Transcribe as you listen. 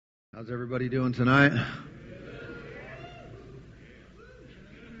How's everybody doing tonight?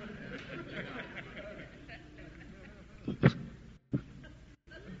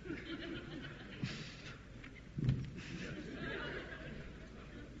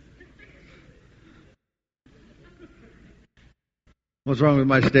 What's wrong with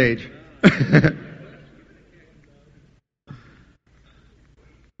my stage?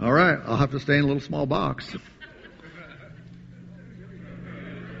 All right, I'll have to stay in a little small box.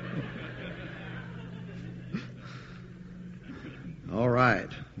 All right.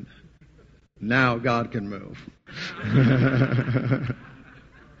 Now God can move.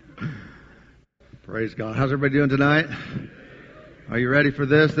 Praise God. How's everybody doing tonight? Are you ready for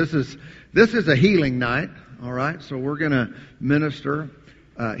this? This is a healing night. All right. So we're going to minister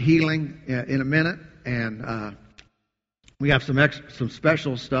healing in a minute, and we have some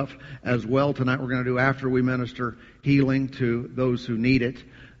special stuff as well tonight. We're going to do after we minister healing to those who need it.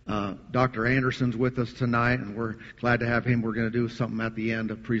 Dr. Anderson's with us tonight, and we're glad to have him. We're going to do something at the end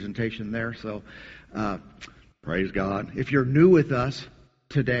of presentation there. So, praise God. If you're new with us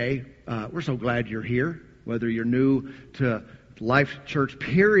today, we're so glad you're here. Whether you're new to Life Church,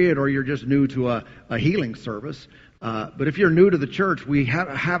 period, or you're just new to a healing service. But if you're new to the church, we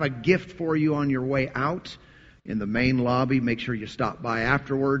have a gift for you on your way out in the main lobby. Make sure you stop by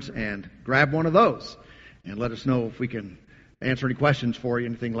afterwards and grab one of those, and let us know if we can answer any questions for you,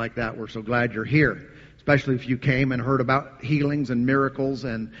 anything like that. We're so glad you're here, especially if you came and heard about healings and miracles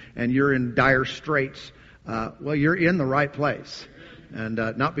and you're in dire straits. Well, you're in the right place. And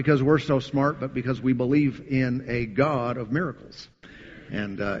not because we're so smart, but because we believe in a God of miracles.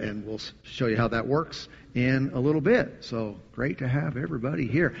 And we'll show you how that works in a little bit. So great to have everybody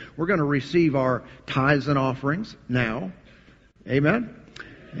here. We're going to receive our tithes and offerings now. Amen.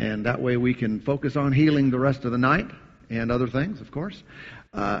 And that way we can focus on healing the rest of the night. And other things, of course.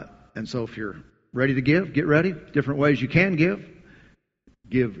 And so if you're ready to give, get ready. Different ways you can give.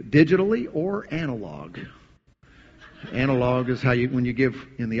 Give digitally or analog. Analog is how when you give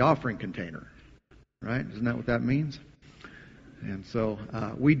in the offering container. Right? Isn't that what that means? And so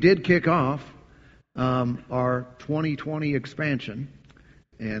we did kick off our 2020 expansion.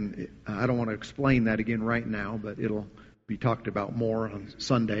 And I don't want to explain that again right now, but it'll be talked about more on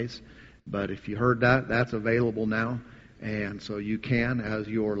Sundays. But if you heard that, that's available now. And so you can, as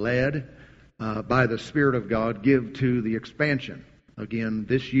you're led by the Spirit of God, give to the expansion again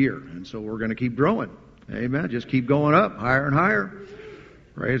this year. And so we're going to keep growing. Amen. Just keep going up, higher and higher.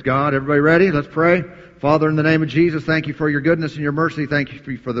 Praise God. Everybody ready? Let's pray. Father, in the name of Jesus, thank you for your goodness and your mercy. Thank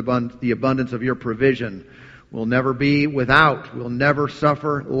you for the abundance of your provision. We'll never be without. We'll never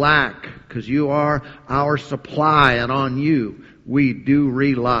suffer lack, because you are our supply, and on you we do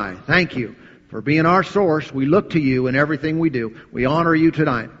rely. Thank you for being our source. We look to you in everything we do. We honor you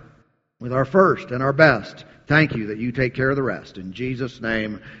tonight with our first and our best. Thank you that you take care of the rest. In Jesus'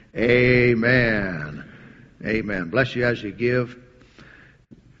 name, amen. Amen. Bless you as you give.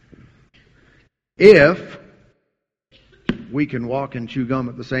 If we can walk and chew gum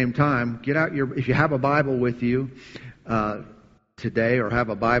at the same time, if you have a Bible with you today or have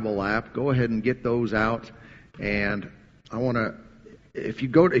a Bible app, go ahead and get those out. And I want to, if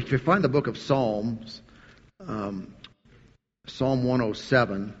you find the book of Psalms, Psalm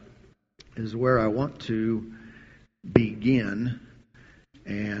 107 is where I want to begin.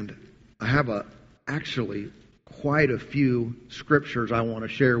 And I have actually quite a few scriptures I want to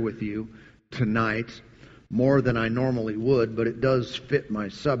share with you tonight, more than I normally would, but it does fit my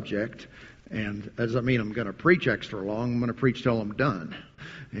subject. And that doesn't mean I'm going to preach extra long. I'm going to preach till I'm done,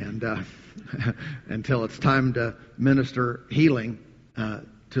 and until it's time to minister healing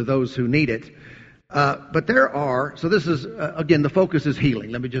to those who need it. But so this is, again, the focus is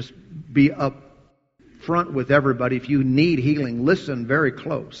healing. Let me just be up front with everybody. If you need healing, listen very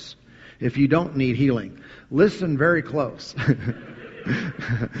close. If you don't need healing, listen very close.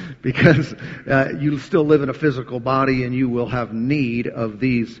 Because you still live in a physical body, and you will have need of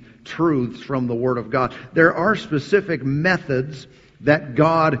these truths from the Word of God. There are specific methods that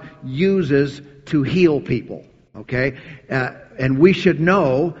God uses to heal people. Okay? And we should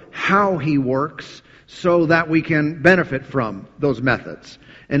know how He works so that we can benefit from those methods.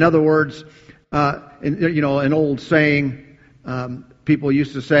 In other words, an old saying, people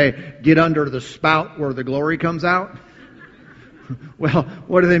used to say, get under the spout where the glory comes out. Well,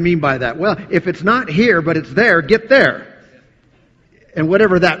 what do they mean by that? Well, if it's not here, but it's there, get there. And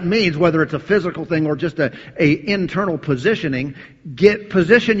whatever that means, whether it's a physical thing or just a internal positioning,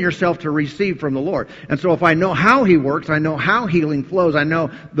 position yourself to receive from the Lord. And so if I know how He works, I know how healing flows, I know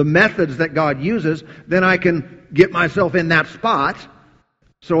the methods that God uses, then I can get myself in that spot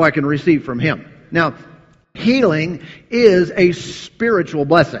so I can receive from Him. Now, healing is a spiritual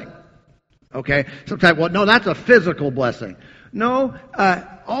blessing. Okay? Sometimes, well, no, that's a physical blessing. No,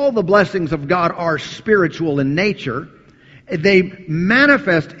 all the blessings of God are spiritual in nature. They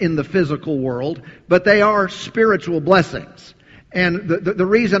manifest in the physical world, but they are spiritual blessings. And the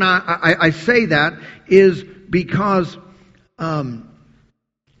reason I say that is because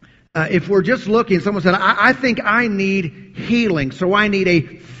if we're just looking, someone said, I think I need healing, so I need a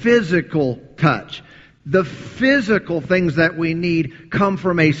physical touch. The physical things that we need come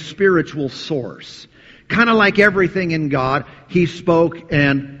from a spiritual source. Kind of like everything in God, He spoke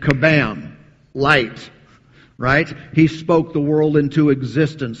and kabam, light. Right? He spoke the world into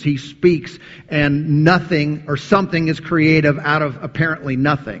existence. He speaks and nothing or something is creative out of apparently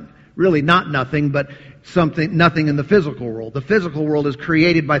nothing. Really not nothing, but nothing in the physical world. The physical world is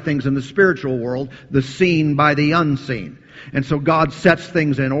created by things in the spiritual world, the seen by the unseen. And so God sets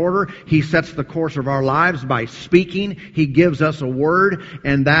things in order. He sets the course of our lives by speaking. He gives us a word,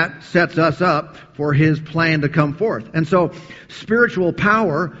 and that sets us up for His plan to come forth. And so spiritual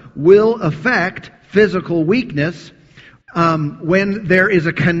power will affect physical weakness when there is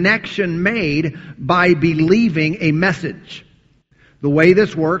a connection made by believing a message. The way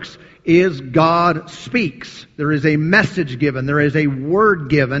this works is God speaks. There is a message given. There is a word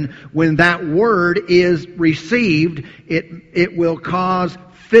given. When that word is received, it will cause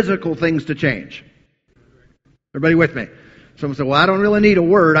physical things to change. Everybody with me? Someone said, well, I don't really need a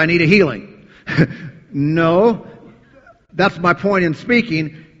word. I need a healing. No, that's my point in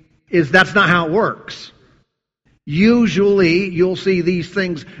speaking, is that's not how it works. Usually, you'll see these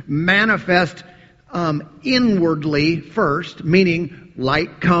things manifest inwardly first, meaning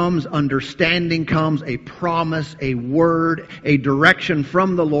light comes, understanding comes, a promise, a word, a direction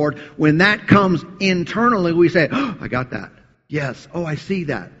from the Lord. When that comes internally, we say, oh, I got that. Yes. Oh, I see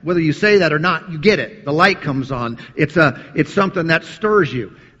that. Whether you say that or not, you get it. The light comes on. It's something that stirs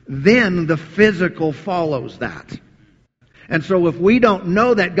you. Then the physical follows that. And so if we don't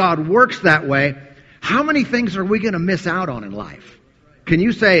know that God works that way, how many things are we going to miss out on in life? Can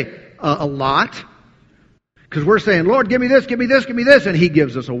you say a lot? Because we're saying, Lord, give me this, give me this, give me this. And He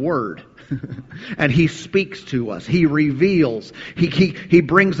gives us a word. And He speaks to us. He reveals. He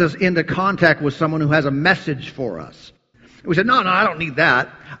brings us into contact with someone who has a message for us. And we said, no, I don't need that.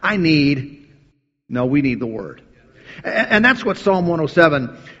 We need the word. And that's what Psalm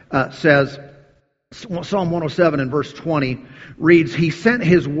 107 says. Psalm 107 and verse 20 reads, He sent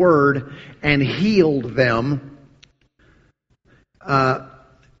His word and healed them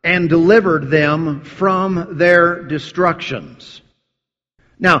and delivered them from their destructions.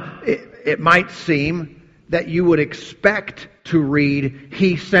 Now, it might seem that you would expect to read,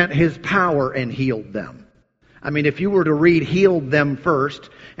 He sent His power and healed them. I mean, if you were to read healed them first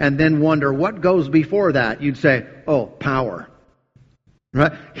and then wonder what goes before that, you'd say, oh, power.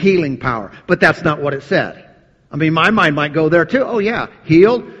 Right? Healing power. But that's not what it said. I mean, my mind might go there too. Oh yeah,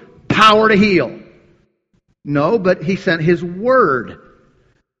 healed, power to heal. No, but He sent His word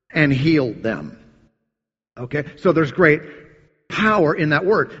and healed them. Okay? So there's great power in that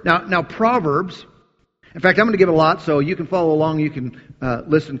word. Now Proverbs, in fact, I'm going to give it a lot so you can follow along, you can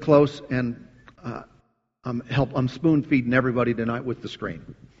listen close, and I'm spoon feeding everybody tonight with the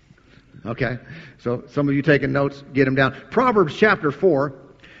screen. Okay? So some of you taking notes, get them down. Proverbs chapter 4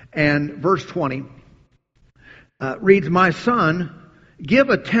 and verse 20 reads, My son, give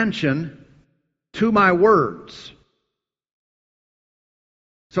attention to my words.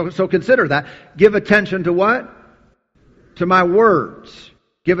 So consider that. Give attention to what? To my words.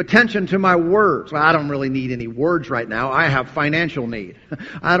 Give attention to my words. Well, I don't really need any words right now. I have financial need.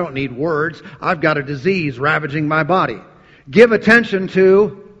 I don't need words. I've got a disease ravaging my body. Give attention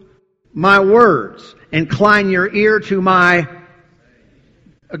to my words. Incline your ear to my,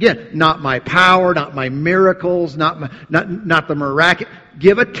 again, not my power, not my miracles, not the miraculous.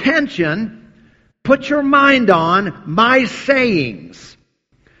 Give attention. Put your mind on my sayings.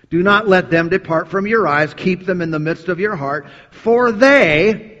 Do not let them depart from your eyes. Keep them in the midst of your heart. For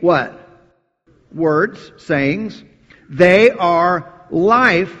they, what? Words, sayings. They are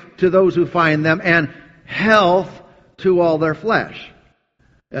life to those who find them and health to all their flesh.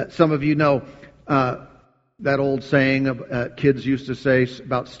 Some of you know that old saying kids used to say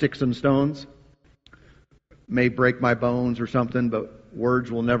about sticks and stones. May break my bones or something, but words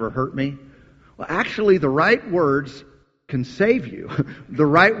will never hurt me. Well, actually, the right words can save you. The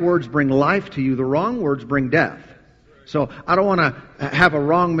right words bring life to you. The wrong words bring death. So I don't want to have a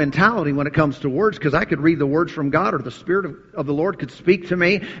wrong mentality when it comes to words, because I could read the words from God, or the Spirit of the Lord could speak to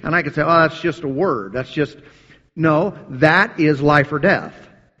me, and I could say, oh, that's just a word. No, that is life or death.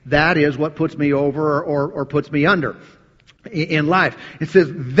 That is what puts me over or puts me under in life. It says,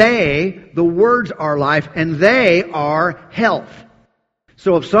 the words are life, and they are health.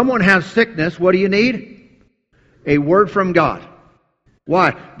 So if someone has sickness, what do you need? A word from God.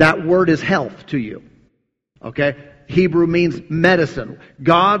 Why? That word is health to you. Okay? Hebrew means medicine.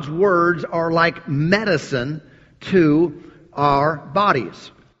 God's words are like medicine to our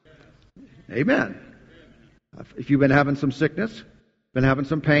bodies. Amen. If you've been having some sickness, been having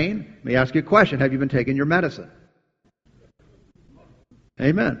some pain, let me ask you a question. Have you been taking your medicine?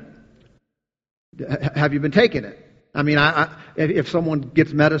 Amen. Have you been taking it? I mean, if someone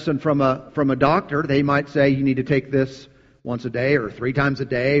gets medicine from a doctor, they might say you need to take this once a day or 3 times a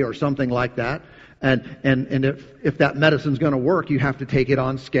day or something like that. And if that medicine's going to work, you have to take it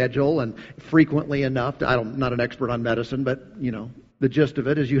on schedule and frequently enough. I'm not an expert on medicine, but you know the gist of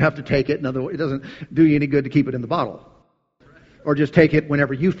it is you have to take it. In other words, it doesn't do you any good to keep it in the bottle, or just take it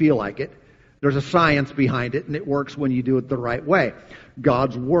whenever you feel like it. There's a science behind it, and it works when you do it the right way.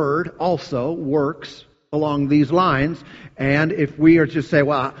 God's Word also works along these lines, and if we are just say,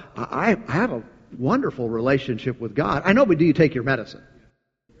 well, I have a wonderful relationship with God. I know, but do you take your medicine?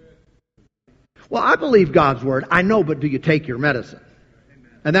 Well, I believe God's Word. I know, but do you take your medicine?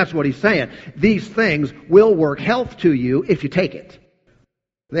 And that's what he's saying. These things will work health to you if you take it.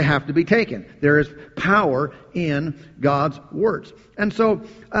 They have to be taken. There is power in God's words. And so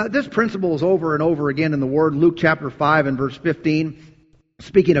this principle is over and over again in the Word. Luke chapter 5 and verse 15,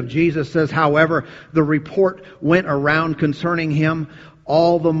 speaking of Jesus, says, however, the report went around concerning him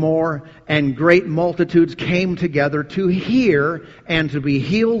all the more, and great multitudes came together to hear and to be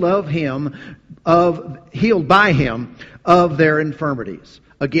healed by him of their infirmities.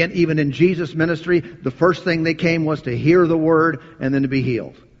 Again, even in Jesus' ministry, the first thing they came was to hear the Word and then to be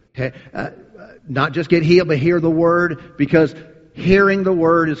healed. Okay, not just get healed, but hear the Word, because hearing the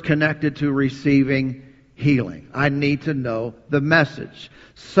Word is connected to receiving healing. I need to know the message.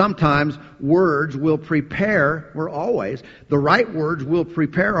 Sometimes words will prepare, the right words will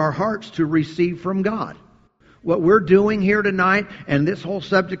prepare our hearts to receive from God. What we're doing here tonight, and this whole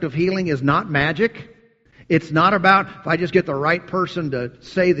subject of healing, is not magic. It's not about if I just get the right person to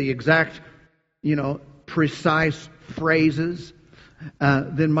say the exact, precise phrases,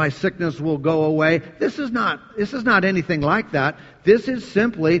 then my sickness will go away. This is not anything like that. This is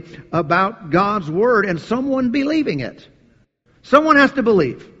simply about God's Word and someone believing it. Someone has to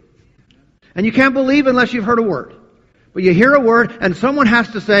believe. And you can't believe unless you've heard a word. But you hear a word and someone has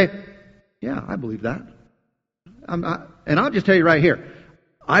to say, yeah, I believe that. And I'll just tell you right here,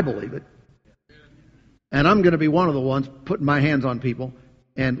 I believe it. And I'm going to be one of the ones putting my hands on people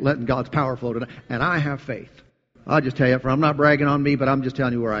and letting God's power flow tonight. And I have faith. I'll just tell you, I'm not bragging on me, but I'm just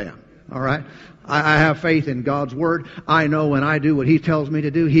telling you where I am. All right? I have faith in God's Word. I know when I do what He tells me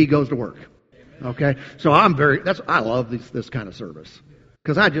to do, He goes to work. Okay? So I love this kind of service.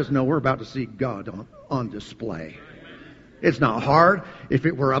 Because I just know we're about to see God on display. It's not hard. If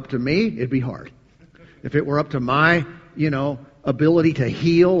it were up to me, it'd be hard. If it were up to my, ability to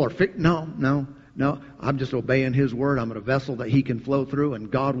heal or fix, no. I'm just obeying His Word. I'm a vessel that He can flow through, and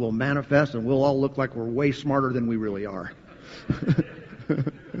God will manifest, and we'll all look like we're way smarter than we really are.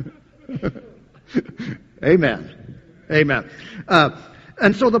 Amen.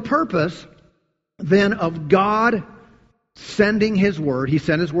 And so the purpose then of God sending His Word, He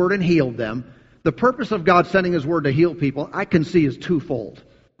sent His Word and healed them. The purpose of God sending His Word to heal people, I can see is twofold.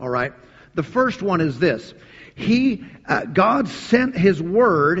 All right? The first one is this. God sent His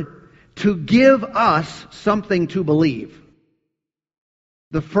Word to give us something to believe.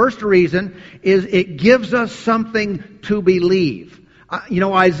 The first reason is it gives us something to believe.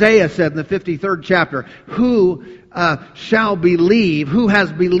 Isaiah said in the 53rd chapter, who shall believe, who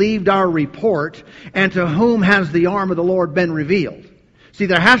has believed our report, and to whom has the arm of the Lord been revealed? See,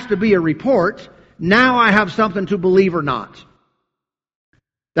 there has to be a report. Now I have something to believe or not.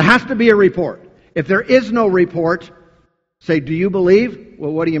 There has to be a report. If there is no report, say, do you believe?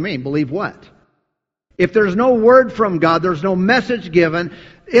 Well, what do you mean? Believe what? If there's no word from God, there's no message given,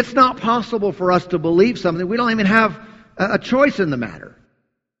 it's not possible for us to believe something. We don't even have a choice in the matter.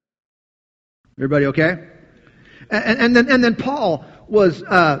 Everybody okay? And then Paul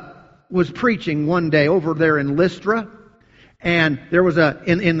was preaching one day over there in Lystra, and there was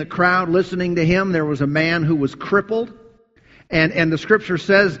in the crowd listening to him, there was a man who was crippled. And the Scripture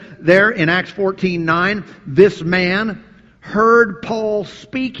says there in Acts 14:9, this man heard Paul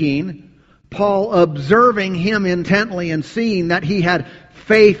speaking, Paul observing him intently and seeing that he had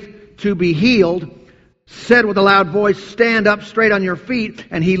faith to be healed, said with a loud voice, stand up straight on your feet,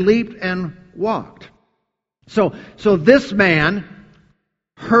 and he leaped and walked. So this man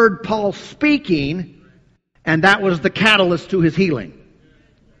heard Paul speaking, and that was the catalyst to his healing.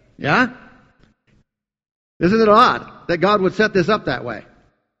 Yeah? Isn't it odd that God would set this up that way?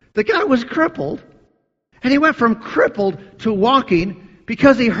 The guy was crippled, and he went from crippled to walking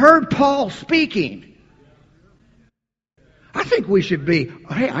because he heard Paul speaking. I think we should be,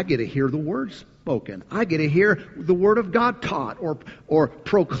 hey, I get to hear the word spoken. I get to hear the word of God taught or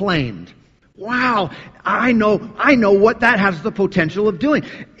proclaimed. Wow, I know what that has the potential of doing.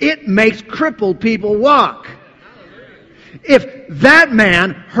 It makes crippled people walk. If that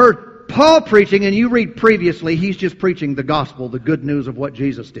man heard Paul preaching, and you read previously, he's just preaching the gospel, the good news of what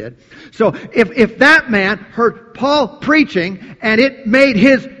Jesus did. So if that man heard Paul preaching and it made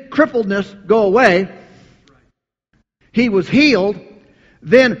his crippledness go away, he was healed,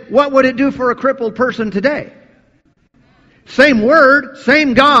 then what would it do for a crippled person today? Same word,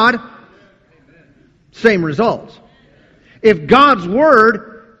 same God, same results. If God's word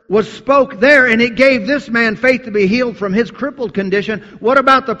was spoke there and it gave this man faith to be healed from his crippled condition, what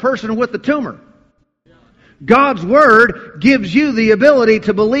about the person with the tumor? God's word gives you the ability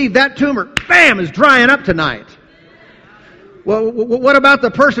to believe that tumor, bam, is drying up tonight. Well, what about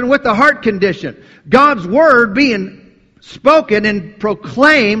the person with the heart condition? God's word being spoken and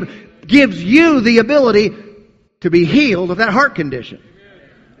proclaimed gives you the ability to be healed of that heart condition.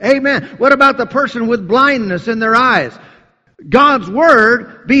 Amen. What about the person with blindness in their eyes? God's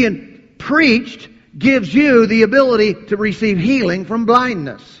word being preached gives you the ability to receive healing from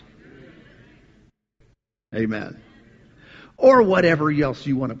blindness. Amen. Or whatever else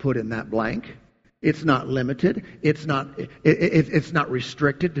you want to put in that blank. It's not limited. It's not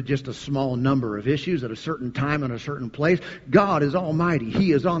restricted to just a small number of issues at a certain time and a certain place. God is almighty.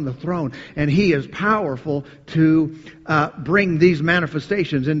 He is on the throne, and He is powerful to bring these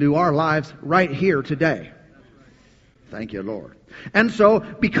manifestations into our lives right here today. Thank you, Lord. And so,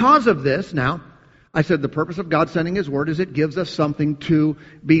 because of this, now, I said the purpose of God sending His Word is it gives us something to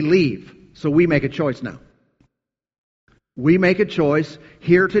believe. So we make a choice now. We make a choice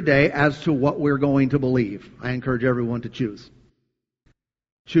here today as to what we're going to believe. I encourage everyone to choose.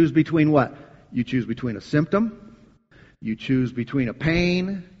 Choose between what? You choose between a symptom. You choose between a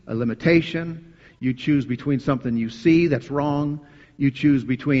pain, a limitation. You choose between something you see that's wrong. You choose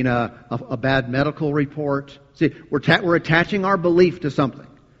between a bad medical report. See, we're attaching our belief to something.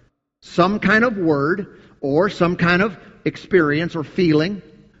 Some kind of word or some kind of experience or feeling,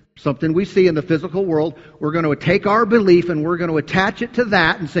 something we see in the physical world. We're going to take our belief and we're going to attach it to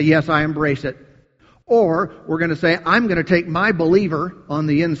that and say, yes, I embrace it. Or we're going to say, I'm going to take my believer on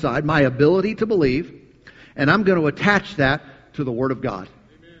the inside, my ability to believe, and I'm going to attach that to the Word of God.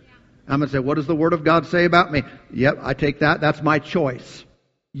 I'm going to say, what does the Word of God say about me? Yep, I take that. That's my choice.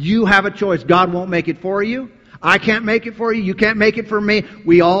 You have a choice. God won't make it for you. I can't make it for you. You can't make it for me.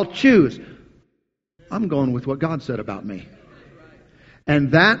 We all choose. I'm going with what God said about me.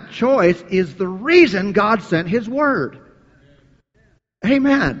 And that choice is the reason God sent His Word.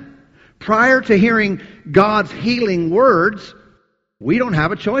 Amen. Prior to hearing God's healing words, we don't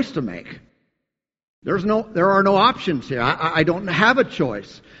have a choice to make. There are no options here. I don't have a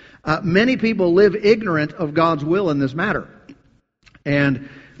choice. Many people live ignorant of God's will in this matter. And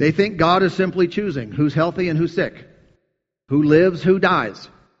they think God is simply choosing who's healthy and who's sick, who lives, who dies.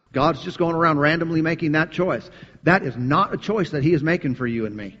 God's just going around randomly making that choice. That is not a choice that He is making for you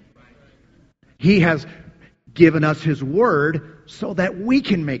and me. He has given us His Word so that we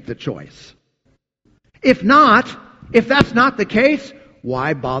can make the choice. If that's not the case,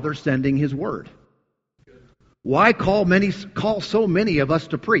 why bother sending His Word? Why call so many of us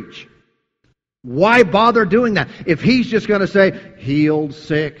to preach? Why bother doing that? If He's just going to say, healed,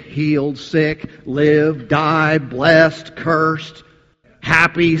 sick, live, die, blessed, cursed,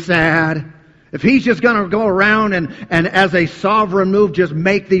 happy, sad. If He's just going to go around and as a sovereign move just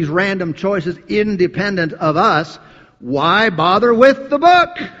make these random choices independent of us, why bother with the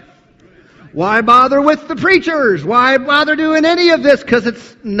book? Why bother with the preachers? Why bother doing any of this? Because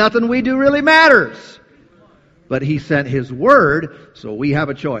it's nothing we do really matters. But He sent His Word, so we have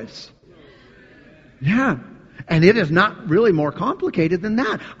a choice. Yeah. And it is not really more complicated than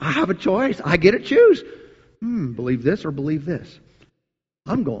that. I have a choice. I get to choose. Believe this or believe this.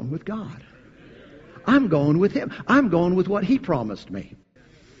 I'm going with God. I'm going with Him. I'm going with what He promised me.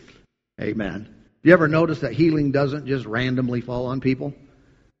 Amen. You ever notice that healing doesn't just randomly fall on people?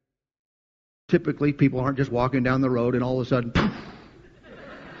 Typically, people aren't just walking down the road and all of a sudden, poof,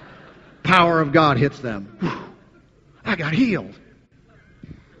 power of God hits them. I got healed.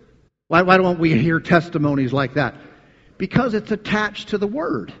 Why don't we hear testimonies like that? Because it's attached to the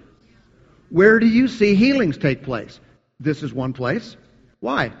Word. Where do you see healings take place? This is one place.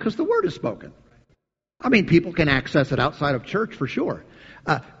 Why? Because the Word is spoken. I mean, people can access it outside of church for sure.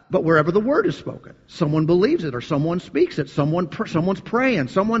 But wherever the Word is spoken, someone believes it or someone speaks it, someone's praying,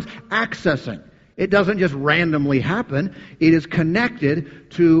 someone's accessing. It doesn't just randomly happen. It is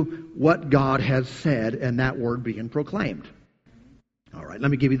connected to what God has said and that Word being proclaimed. All right,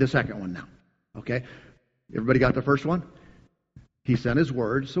 let me give you the second one now. Okay? Everybody got the first one? He sent His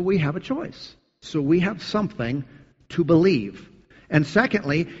Word, so we have a choice. So we have something to believe. And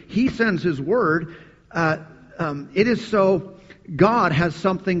secondly, He sends His Word. It is so God has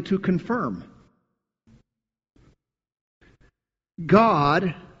something to confirm.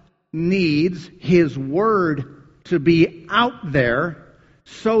 God needs His Word to be out there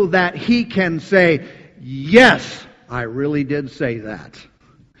so that He can say, yes, I really did say that.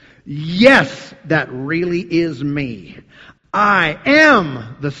 Yes, that really is me. I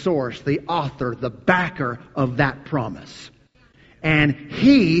am the source, the author, the backer of that promise. And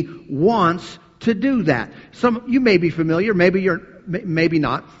He wants to do that. You may be familiar, maybe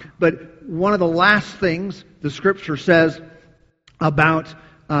not, but one of the last things the Scripture says about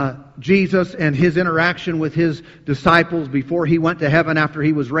Jesus and His interaction with His disciples before He went to heaven after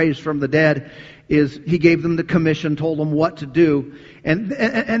He was raised from the dead is He gave them the commission, told them what to do. And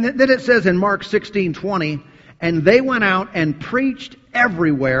then it says in Mark 16:20, and they went out and preached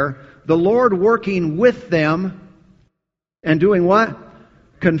everywhere, the Lord working with them and doing what?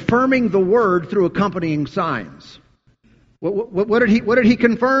 Confirming the word through accompanying signs. What did He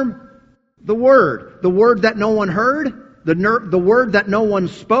confirm? The Word. The Word that no one heard. The Word that no one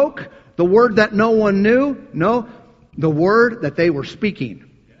spoke. The Word that no one knew. No, the Word that they were speaking.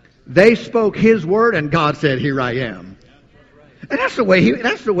 They spoke His Word and God said, here I am. And that's the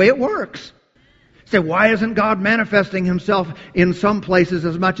way it works. Say, why isn't God manifesting Himself in some places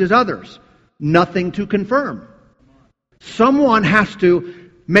as much as others? Nothing to confirm. Someone has to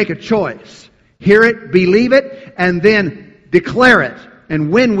make a choice. Hear it, believe it, and then declare it.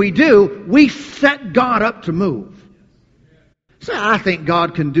 And when we do, we set God up to move. Say, I think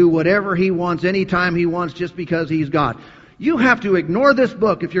God can do whatever He wants, anytime He wants, just because He's God. You have to ignore this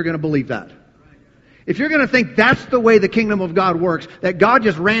book if you're going to believe that. If you're going to think that's the way the kingdom of God works, that God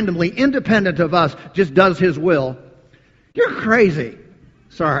just randomly, independent of us, just does His will, you're crazy.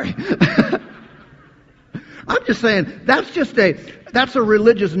 Sorry. I'm just saying, that's a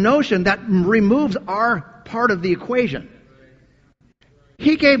religious notion that removes our part of the equation.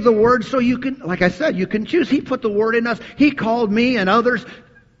 He gave the Word so you can, like I said, you can choose. He put the Word in us. He called me and others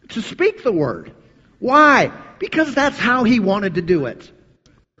to speak the Word. Why? Because that's how He wanted to do it.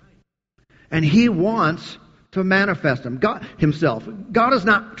 And He wants to manifest Himself. God is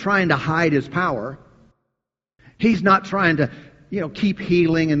not trying to hide His power. He's not trying to, keep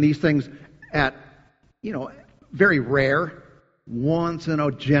healing and these things at, very rare, once in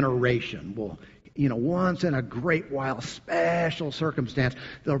a generation. Well, once in a great while, special circumstance,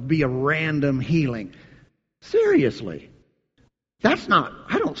 there'll be a random healing. Seriously.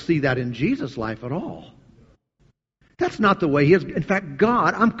 I don't see that in Jesus' life at all. That's not the way He is. In fact,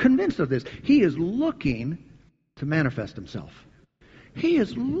 God, I'm convinced of this, He is looking to manifest Himself. He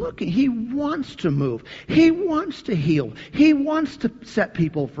is looking. He wants to move. He wants to heal. He wants to set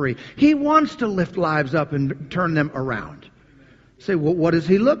people free. He wants to lift lives up and turn them around. Say, well, what is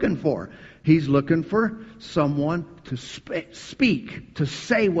He looking for? He's looking for someone to speak, to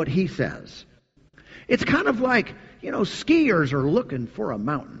say what He says. It's kind of like, skiers are looking for a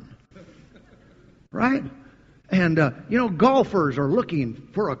mountain. Right? And, golfers are looking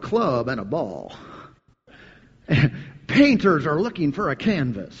for a club and a ball. Painters are looking for a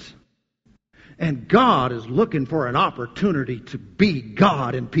canvas. And God is looking for an opportunity to be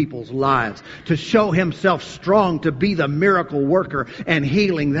God in people's lives, to show Himself strong, to be the miracle worker and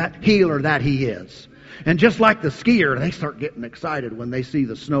healer that He is. And just like the skier, they start getting excited when they see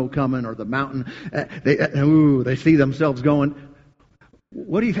the snow coming or the mountain. They see themselves going.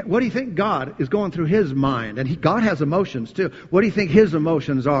 What do you think God is going through His mind? And God has emotions too. What do you think His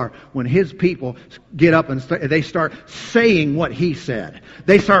emotions are when His people get up and they start saying what He said?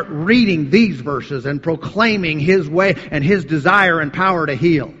 They start reading these verses and proclaiming His way and His desire and power to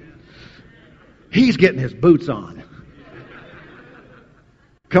heal. He's getting his boots on.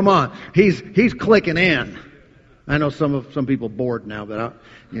 Come on, he's clicking in. I know some people bored now, but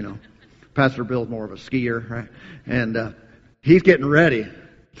Pastor Bill's more of a skier, right? And he's getting ready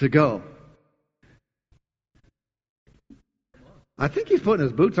to go. I think he's putting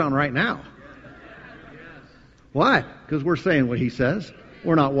his boots on right now. Why? Because we're saying what he says.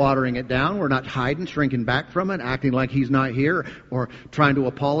 We're not watering it down. We're not hiding, shrinking back from it, acting like He's not here, or trying to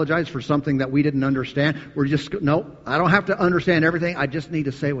apologize for something that we didn't understand. We're just, no, I don't have to understand everything. I just need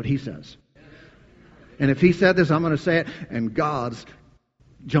to say what He says. And if He said this, I'm going to say it. And God's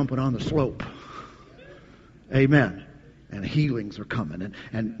jumping on the slope. Amen. And healings are coming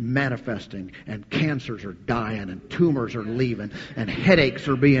and manifesting, and cancers are dying, and tumors are leaving, and headaches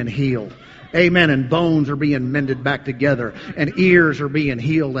are being healed. Amen. And bones are being mended back together, and ears are being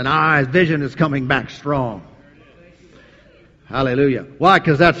healed, and eyes, vision is coming back strong. Hallelujah. Why?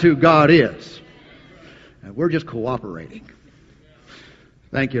 Because that's who God is. And we're just cooperating.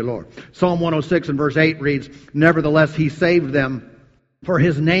 Thank you, Lord. Psalm 106 and verse 8 reads, "Nevertheless, He saved them for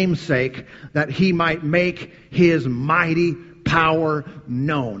His name's sake, that He might make His mighty power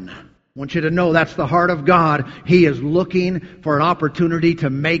known." I want you to know that's the heart of God. He is looking for an opportunity to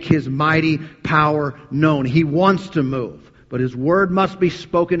make His mighty power known. He wants to move, but His word must be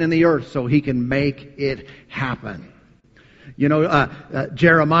spoken in the earth so He can make it happen. You know,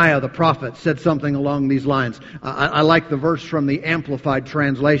 Jeremiah the prophet said something along these lines. I like the verse from the Amplified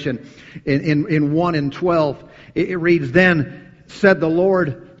Translation. In 1 and 12, it reads, "Then said the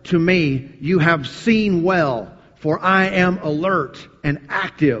Lord to me, you have seen well, for I am alert and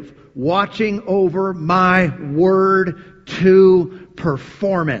active, watching over my word to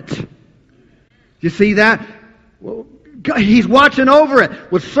perform it." You see that? He's watching over it.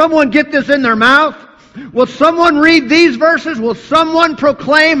 Will someone get this in their mouth? Will someone read these verses? Will someone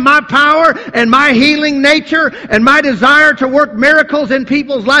proclaim my power and my healing nature and my desire to work miracles in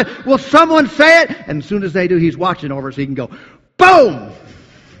people's lives? Will someone say it? And as soon as they do, He's watching over so He can go, boom!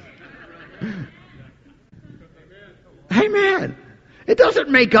 Amen. It doesn't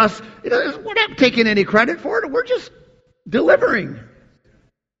make us, we're not taking any credit for it. We're just delivering.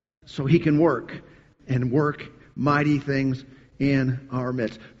 So He can work and work mighty things in our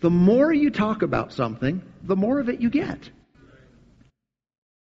midst. The more you talk about something, the more of it you get.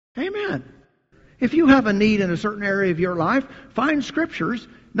 Amen. If you have a need in a certain area of your life, find scriptures.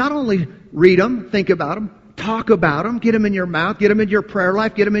 Not only read them, think about them, talk about them, get them in your mouth, get them in your prayer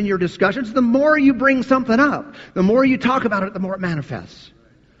life, get them in your discussions. The more you bring something up, the more you talk about it, the more it manifests.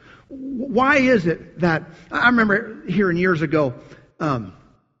 Why is it that, I remember hearing years ago,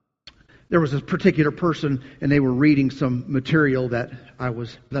 there was a particular person, and they were reading some material that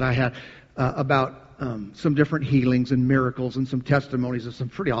I had about some different healings and miracles and some testimonies of some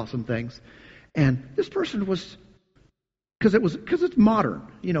pretty awesome things. And this person was, because it's modern,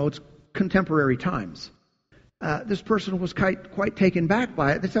 it's contemporary times. This person was quite taken back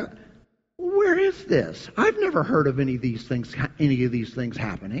by it. They said, "Where is this? I've never heard of any of these things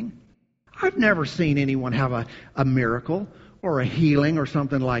happening. I've never seen anyone have a miracle or a healing or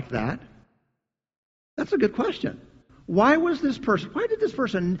something like that." That's a good question. Why did this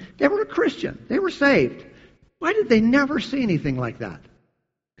person, they were a Christian, they were saved. Why did they never see anything like that?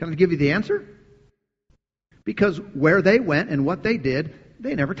 Can I give you the answer? Because where they went and what they did,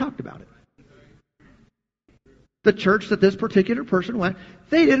 they never talked about it. The church that this particular person went,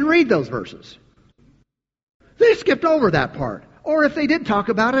 they didn't read those verses. They skipped over that part. Or if they did talk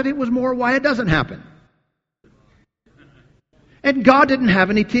about it, it was more why it doesn't happen. And God didn't have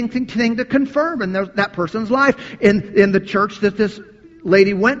anything to confirm in that person's life. In the church that this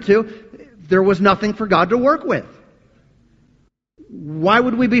lady went to, there was nothing for God to work with. Why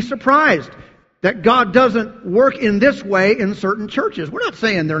would we be surprised that God doesn't work in this way in certain churches? We're not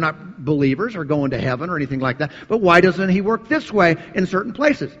saying they're not believers or going to heaven or anything like that. But why doesn't He work this way in certain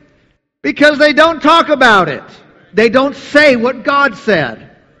places? Because they don't talk about it. They don't say what God said.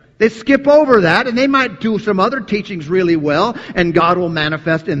 They skip over that, and they might do some other teachings really well, and God will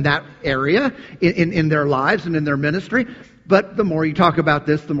manifest in that area, in their lives and in their ministry. But the more you talk about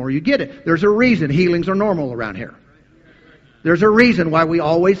this, the more you get it. There's a reason healings are normal around here. There's a reason why we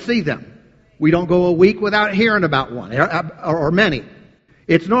always see them. We don't go a week without hearing about one, or many.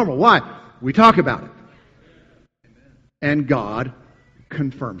 It's normal. Why? We talk about it. And God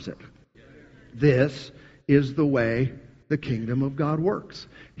confirms it. This is the way the kingdom of God works.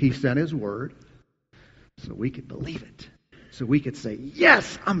 He sent His word so we could believe it. So we could say,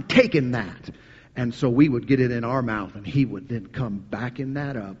 yes, I'm taking that. And so we would get it in our mouth, and He would then come backing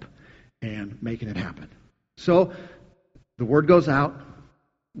that up and making it happen. So the word goes out,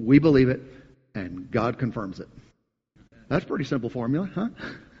 we believe it, and God confirms it. That's a pretty simple formula, huh?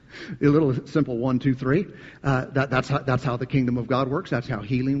 A little simple 1, 2, 3. That's how the kingdom of God works. That's how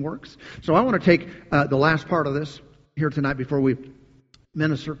healing works. So I want to take the last part of this here tonight before we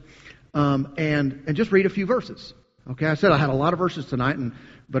minister, and just read a few verses. Okay, I said I had a lot of verses tonight,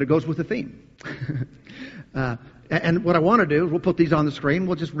 but it goes with the theme. And what I want to do is we'll put these on the screen.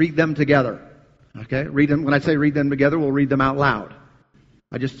 We'll just read them together. Okay, read them. When I say read them together, we'll read them out loud.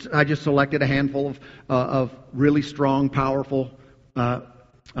 I just selected a handful of really strong, powerful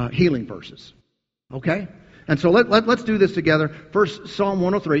healing verses. Okay, and so let's do this together. First, Psalm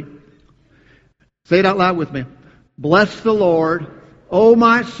 103. Say it out loud with me. Bless the Lord, O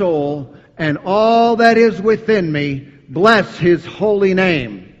my soul, and all that is within me. Bless His holy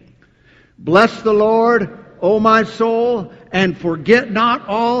name. Bless the Lord, O my soul, and forget not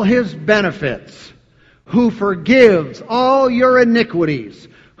all His benefits, who forgives all your iniquities,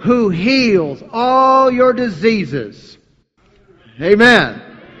 who heals all your diseases. Amen.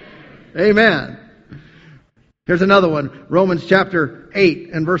 Amen. Here's another one. Romans chapter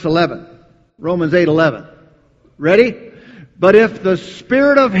 8 and verse 11. Romans 8:11. Ready? But if the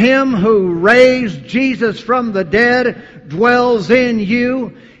Spirit of Him who raised Jesus from the dead dwells in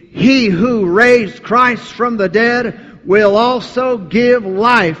you, He who raised Christ from the dead will also give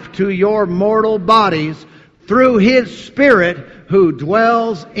life to your mortal bodies through His Spirit who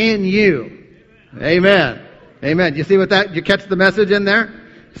dwells in you. Amen. Amen. You see what that, you catch the message in there?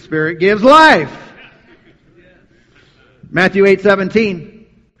 Spirit gives life. Matthew 8:17.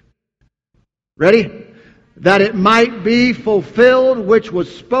 Ready? That it might be fulfilled which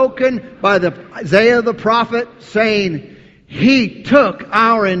was spoken by Isaiah the prophet, saying, He took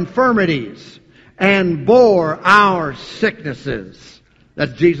our infirmities and bore our sicknesses.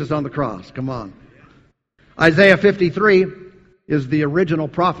 That's Jesus on the cross. Come on. Isaiah 53 is the original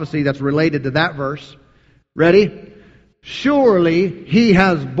prophecy that's related to that verse. Ready? Surely He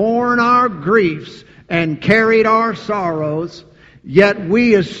has borne our griefs and carried our sorrows, yet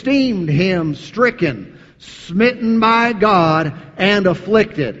we esteemed Him stricken, smitten by God, and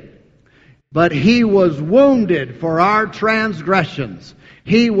afflicted. But He was wounded for our transgressions.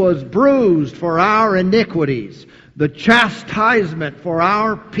 He was bruised for our iniquities. The chastisement for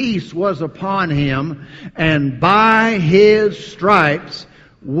our peace was upon Him, and by His stripes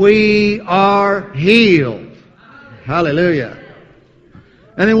we are healed. Hallelujah.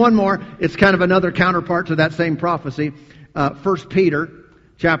 And then one more. It's kind of another counterpart to that same prophecy. 1 Peter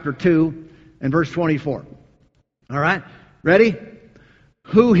chapter 2 and verse 24. All right? Ready?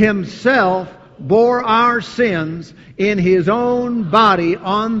 Who Himself bore our sins in His own body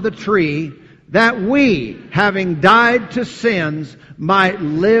on the tree, that we, having died to sins, might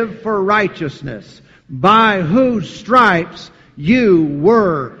live for righteousness, by whose stripes you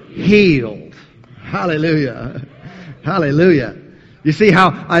were healed. Hallelujah. Hallelujah. You see how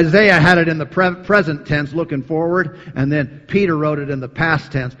Isaiah had it in the present tense looking forward, and then Peter wrote it in the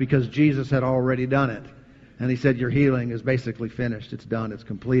past tense because Jesus had already done it. And he said, your healing is basically finished. It's done. It's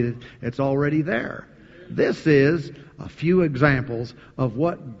completed. It's already there. This is a few examples of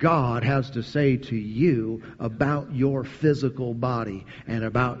what God has to say to you about your physical body and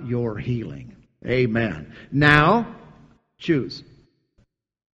about your healing. Amen. Now, choose.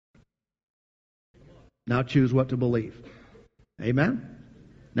 Now choose what to believe. Amen?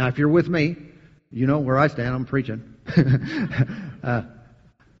 Now, if you're with me, you know where I stand. I'm preaching.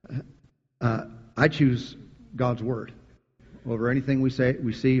 I choose God's Word over anything we say,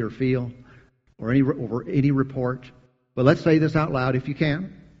 we see or feel, or over any report. But let's say this out loud if you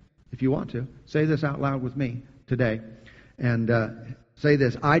can, if you want to. Say this out loud with me today. And say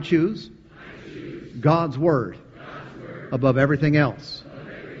this. I choose God's Word above everything else.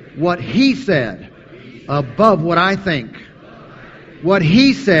 What He said above what I think. What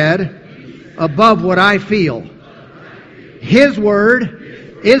He said above what I feel. His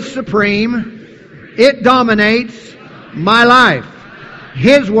Word is supreme. It dominates my life.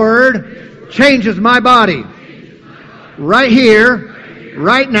 His Word changes my body. Right here,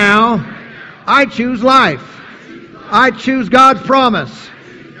 right now, I choose life. I choose God's promise.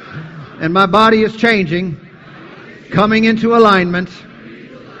 And my body is changing, coming into alignment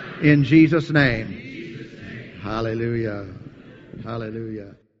in Jesus' name. Hallelujah.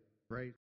 Hallelujah. Praise